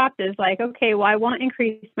small adopt is okay, well, I won't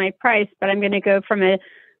increase my price, but I'm going to go from a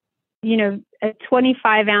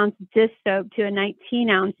 25 ounce dish soap to a 19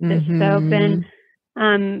 ounce dish soap.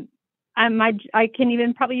 And I can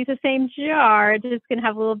even probably use the same jar. It's just going to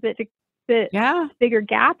have a little bit bigger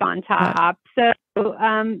gap on top. So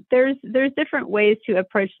there's different ways to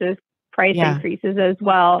approach those price increases as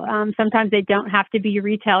well. Sometimes they don't have to be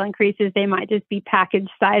retail increases. They might just be package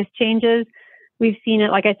size changes. We've seen it,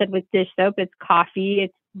 like I said, with dish soap. It's coffee,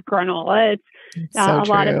 it's granola, it's a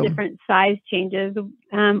lot of different size changes.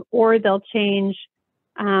 Or they'll change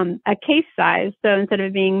a case size. So instead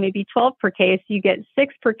of being maybe 12 per case, you get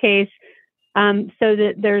 6 per case, so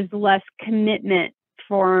that there's less commitment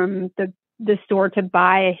from the store to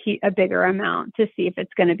buy a bigger amount to see if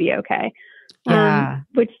it's going to be okay.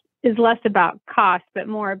 Which is less about cost, but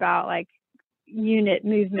more about unit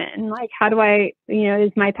movement and how do I,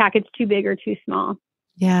 is my package too big or too small?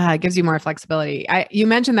 Yeah, it gives you more flexibility. You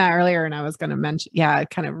mentioned that earlier, and I was going to mention,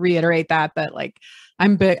 kind of reiterate that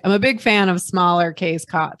I'm a big fan of smaller case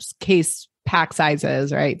pack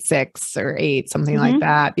sizes, right? 6 or 8, something like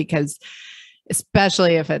that, because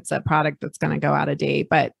especially if it's a product that's going to go out of date.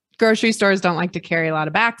 But grocery stores don't like to carry a lot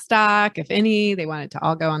of back stock. If any, they want it to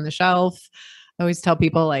all go on the shelf. I always tell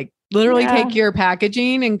people literally take your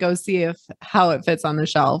packaging and go see how it fits on the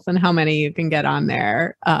shelf and how many you can get on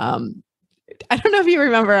there. I don't know if you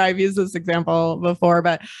remember, I've used this example before,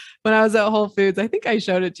 but when I was at Whole Foods, I think I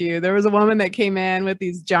showed it to you. There was a woman that came in with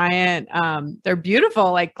these giant, they're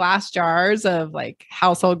beautiful, glass jars of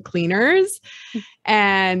household cleaners.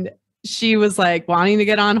 And she was wanting to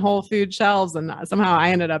get on Whole Food shelves. And somehow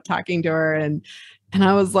I ended up talking to her and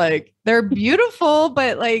I was they're beautiful,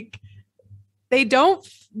 but they don't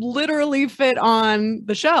literally fit on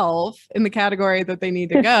the shelf in the category that they need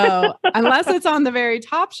to go unless it's on the very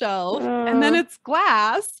top shelf and then it's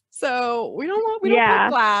glass. So we don't put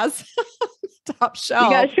glass top shelf.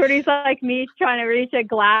 You got shorties like me trying to reach a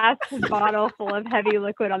glass bottle full of heavy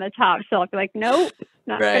liquid on the top shelf. You're nope,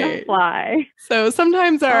 not gonna fly. So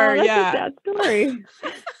sometimes that's a sad story.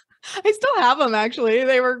 I still have them actually.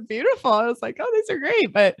 They were beautiful. I was oh, these are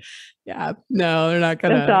great. But no, they're not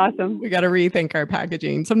gonna. That's awesome. We got to rethink our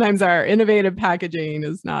packaging. Sometimes our innovative packaging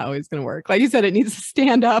is not always going to work. Like you said, it needs to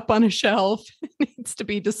stand up on a shelf. It needs to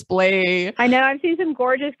be display. I know I've seen some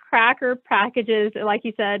gorgeous cracker packages, like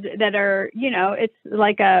you said, that are, it's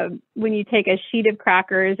when you take a sheet of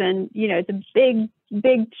crackers and, it's a big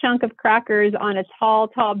big chunk of crackers on a tall,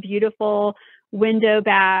 beautiful window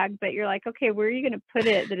bag, but you're like, okay, where are you going to put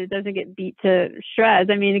it that it doesn't get beat to shreds?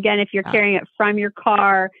 I mean, again, if you're carrying it from your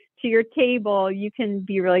car to your table, you can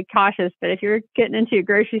be really cautious. But if you're getting into a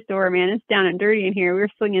grocery store, man, it's down and dirty in here. We're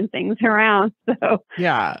slinging things around. So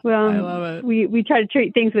yeah, I love it. We try to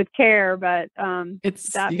treat things with care, but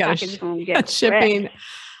it's that you gotta package won't get shipping.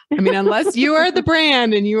 I mean, unless you are the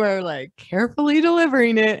brand and you are like carefully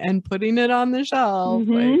delivering it and putting it on the shelf,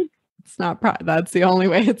 like it's not, that's the only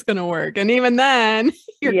way it's going to work. And even then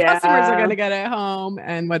your customers are going to get it home,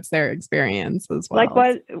 and what's their experience as well. Like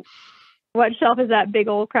what shelf is that big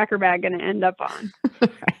old cracker bag going to end up on?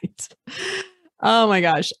 Right. Oh my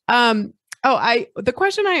gosh. The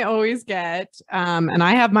question I always get, and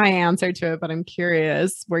I have my answer to it, but I'm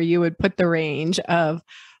curious where you would put the range of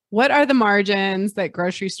what are the margins that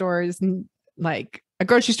grocery stores, like a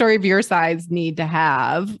grocery store of your size, need to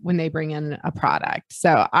have when they bring in a product.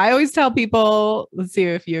 So I always tell people, let's see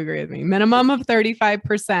if you agree with me, minimum of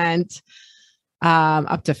 35%,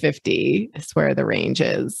 up to 50 is where the range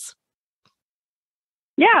is.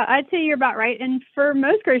 Yeah, I'd say you're about right. And for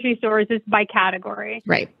most grocery stores, it's by category.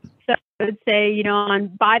 Right. So I would say, on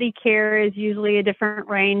body care is usually a different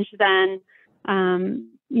range than,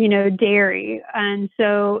 dairy. And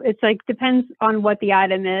so it's like, depends on what the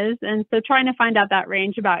item is. And so trying to find out that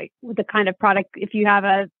range about the kind of product, if you have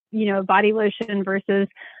a, body lotion versus,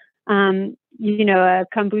 a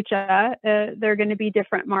kombucha, there are going to be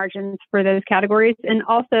different margins for those categories. And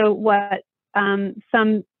also what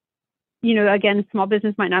some, again, small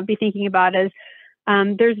business might not be thinking about is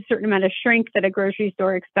there's a certain amount of shrink that a grocery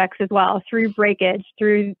store expects as well, through breakage,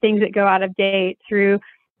 through things that go out of date, through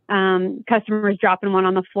customers dropping one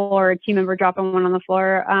on the floor, a team member dropping one on the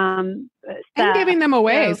floor. And giving them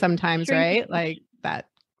away sometimes, right? Like that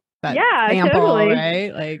sample, totally.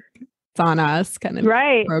 Right? Like it's on us kind of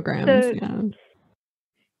programs. So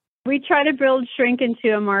we try to build shrink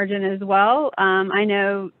into a margin as well. I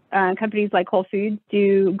know companies like Whole Foods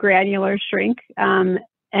do granular shrink. And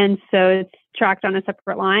so it's tracked on a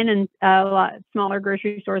separate line, and a lot smaller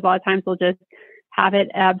grocery stores, a lot of times will just have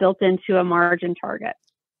it built into a margin target.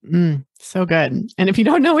 So good. And if you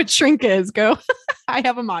don't know what shrink is, go, I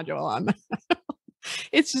have a module on that.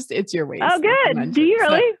 It's your waste. Oh, good. Do you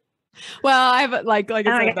really? Well, I have like I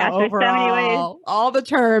said, the overall, all the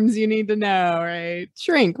terms you need to know, right?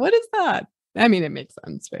 Shrink. What is that? I mean, it makes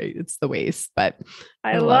sense, right? It's the waste, but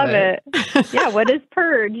I love it. Yeah. What is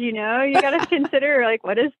purge? You got to consider like,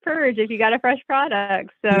 what is purge if you got a fresh product?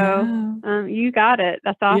 So you got it.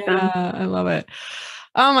 That's awesome. Yeah, I love it.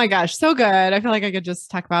 Oh my gosh. So good. I feel like I could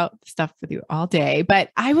just talk about stuff with you all day, but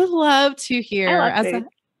I would love to hear,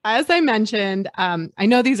 as I mentioned, I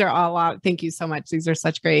know these are all out. Thank you so much. These are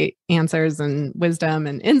such great answers and wisdom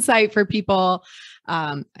and insight for people.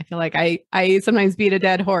 I feel like I sometimes beat a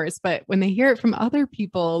dead horse, but when they hear it from other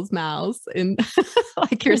people's mouths and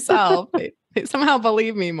like yourself, they somehow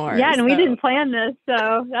believe me more. Yeah. And we didn't plan this.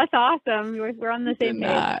 So that's awesome. We're on the same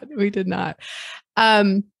page. We did not.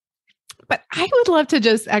 But I would love to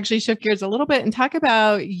just actually shift gears a little bit and talk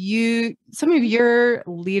about some of your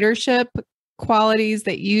leadership qualities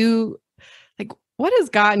that you like. What has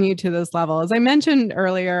gotten you to this level? As I mentioned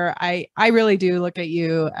earlier, I really do look at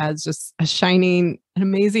you as just a shining, an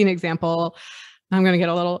amazing example. I'm going to get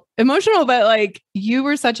a little emotional, but like you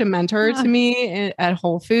were such a mentor to me at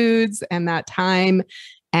Whole Foods and that time.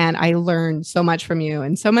 And I learned so much from you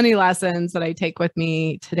and so many lessons that I take with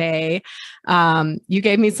me today. You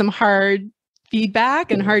gave me some hard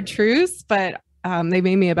feedback and hard truths, but they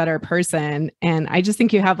made me a better person. And I just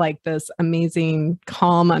think you have like this amazing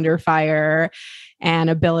calm under fire and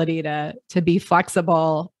ability to be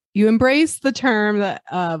flexible. You embrace the term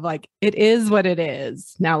of like, it is what it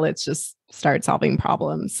is. Now let's just start solving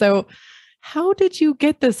problems. So how did you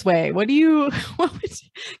get this way?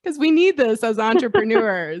 Because we need this as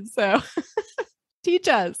entrepreneurs. So teach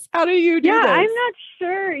us, how do you do this? I'm not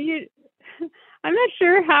sure. I'm not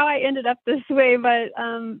sure how I ended up this way, but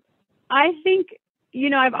I think,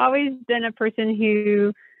 I've always been a person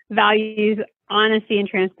who values honesty and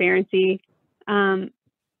transparency.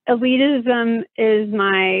 Elitism is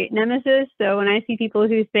my nemesis. So when I see people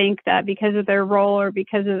who think that because of their role or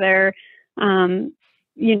because of their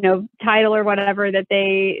title or whatever, that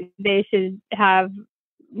they should have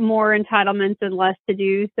more entitlements and less to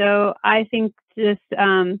do. So I think just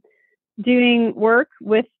doing work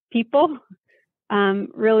with people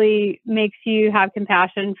really makes you have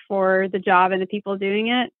compassion for the job and the people doing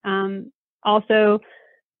it. Also,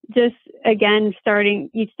 just again, starting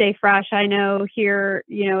each day fresh. I know here,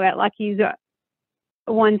 at Lucky's,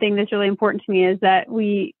 one thing that's really important to me is that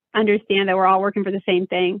we understand that we're all working for the same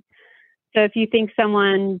thing. So if you think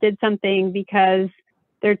someone did something because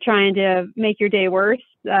they're trying to make your day worse,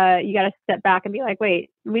 you got to step back and be like,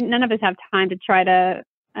 wait, none of us have time to try to,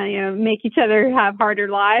 make each other have harder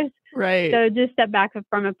lives. Right. So just step back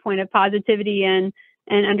from a point of positivity and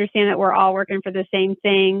understand that we're all working for the same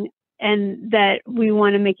thing, and that we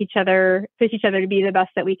want to push each other to be the best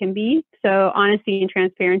that we can be. So honesty and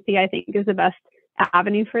transparency, I think, is the best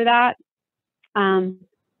avenue for that.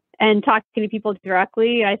 And talking to people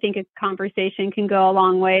directly, I think a conversation can go a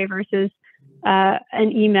long way versus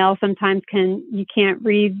an email. Sometimes you can't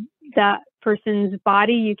read that person's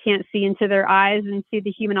body. You can't see into their eyes and see the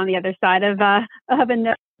human on the other side of a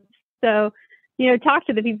note. So, talk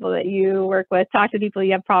to the people that you work with, talk to people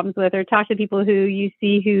you have problems with, or talk to people who you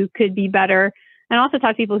see who could be better, and also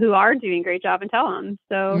talk to people who are doing a great job and tell them.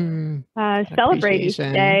 So celebrate each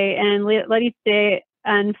day and let each day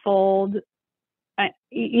unfold.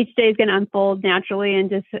 Each day is going to unfold naturally, and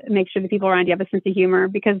just make sure the people around you have a sense of humor,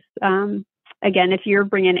 because again, if you're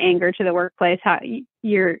bringing anger to the workplace,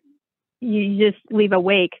 you just leave a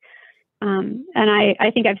wake. And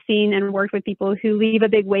I think I've seen and worked with people who leave a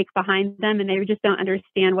big wake behind them, and they just don't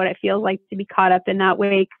understand what it feels like to be caught up in that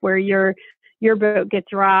wake where your boat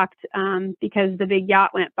gets rocked because the big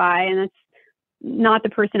yacht went by, and that's not the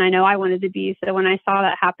person I know I wanted to be. So when I saw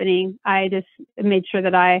that happening, I just made sure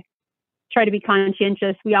that I try to be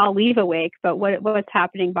conscientious. We all leave a wake, but what's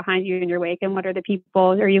happening behind you in your wake, and what are the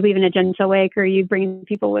people? Are you leaving a gentle wake, or are you bringing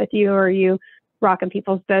people with you, or are you rocking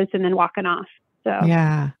people's boats and then walking off? So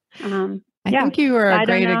yeah. I think you were I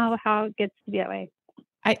don't know how it gets to be that way.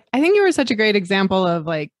 I think you were such a great example of,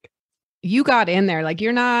 like, you got in there, like,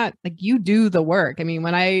 you're not, like, you do the work. I mean,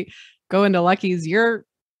 when I go into Lucky's, you're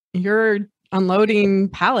unloading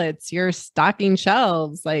pallets, you're stocking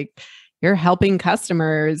shelves, like, you're helping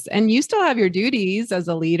customers, and you still have your duties as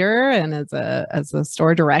a leader and as a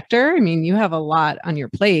store director. I mean, you have a lot on your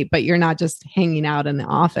plate, but you're not just hanging out in the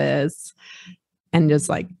office and just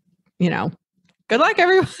like, good luck,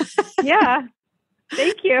 everyone. Yeah.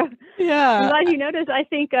 Thank you. Yeah. I'm glad you noticed. I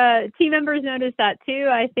think team members notice that too.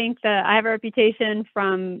 I think that I have a reputation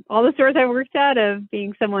from all the stores I worked at of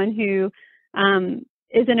being someone who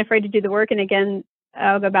isn't afraid to do the work. And again,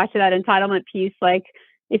 I'll go back to that entitlement piece. Like,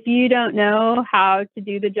 if you don't know how to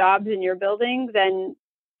do the jobs in your building, then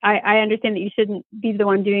I understand that you shouldn't be the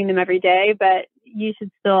one doing them every day, but you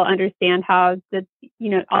should still understand how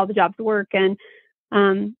all the jobs work, and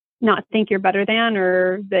not think you're better than,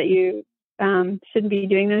 or that you shouldn't be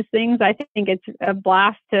doing those things. I think it's a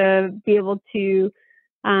blast to be able to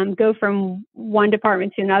go from one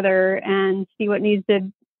department to another and see what needs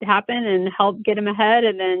to happen and help get them ahead,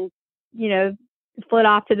 and then, split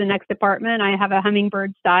off to the next department. I have a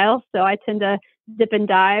hummingbird style, so I tend to dip and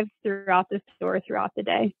dive throughout the store throughout the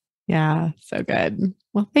day. Yeah, so good.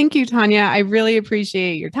 Well, thank you, Tania. I really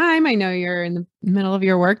appreciate your time. I know you're in the middle of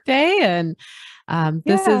your workday, and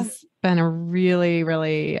this has been a really,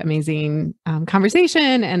 really amazing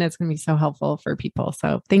conversation, and it's going to be so helpful for people.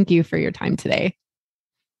 So thank you for your time today.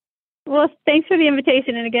 Well, thanks for the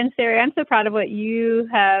invitation. And again, Sari, I'm so proud of what you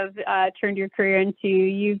have turned your career into.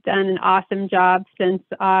 You've done an awesome job since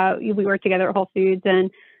we worked together at Whole Foods,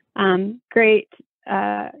 and great.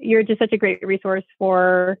 You're just such a great resource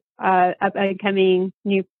for upcoming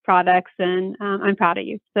new products, and I'm proud of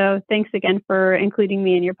you. So thanks again for including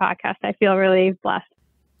me in your podcast. I feel really blessed.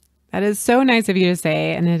 That is so nice of you to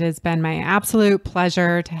say, and it has been my absolute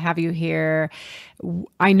pleasure to have you here.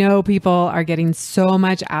 I know people are getting so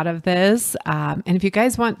much out of this. And if you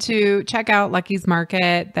guys want to check out Lucky's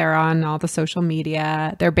Market, they're on all the social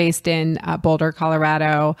media. They're based in Boulder,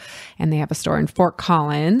 Colorado, and they have a store in Fort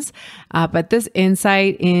Collins. But this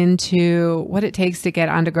insight into what it takes to get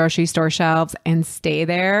onto grocery store shelves and stay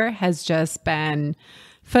there has just been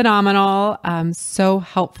phenomenal. So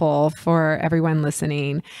helpful for everyone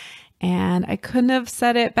listening. And I couldn't have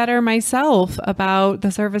said it better myself about the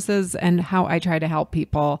services and how I try to help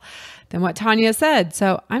people than what Tania said.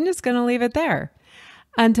 So I'm just going to leave it there.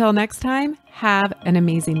 Until next time, have an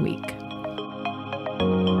amazing week.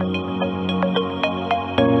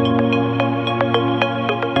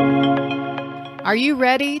 Are you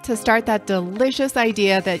ready to start that delicious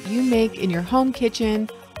idea that you make in your home kitchen,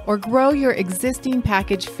 or grow your existing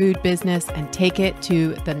packaged food business and take it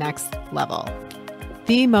to the next level?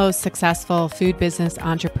 The most successful food business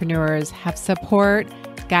entrepreneurs have support,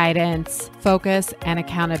 guidance, focus, and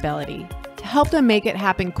accountability to help them make it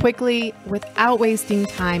happen quickly without wasting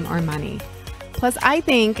time or money. Plus, I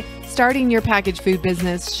think starting your packaged food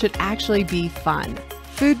business should actually be fun.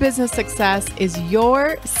 Food business success is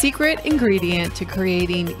your secret ingredient to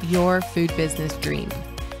creating your food business dream.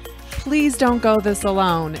 please don't go this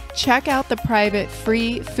alone. Check out the private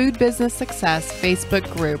free Food Business Success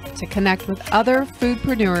Facebook group to connect with other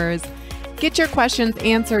foodpreneurs, get your questions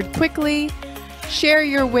answered quickly, share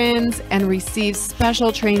your wins, and receive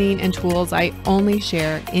special training and tools I only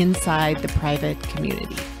share inside the private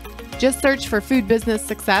community. Just search for Food Business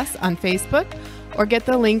Success on Facebook or get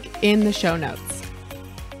the link in the show notes.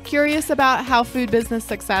 Curious about how Food Business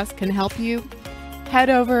Success can help you? Head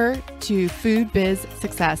over to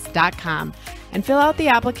foodbizsuccess.com and fill out the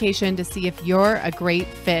application to see if you're a great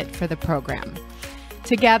fit for the program.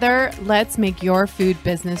 Together, let's make your food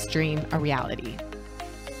business dream a reality.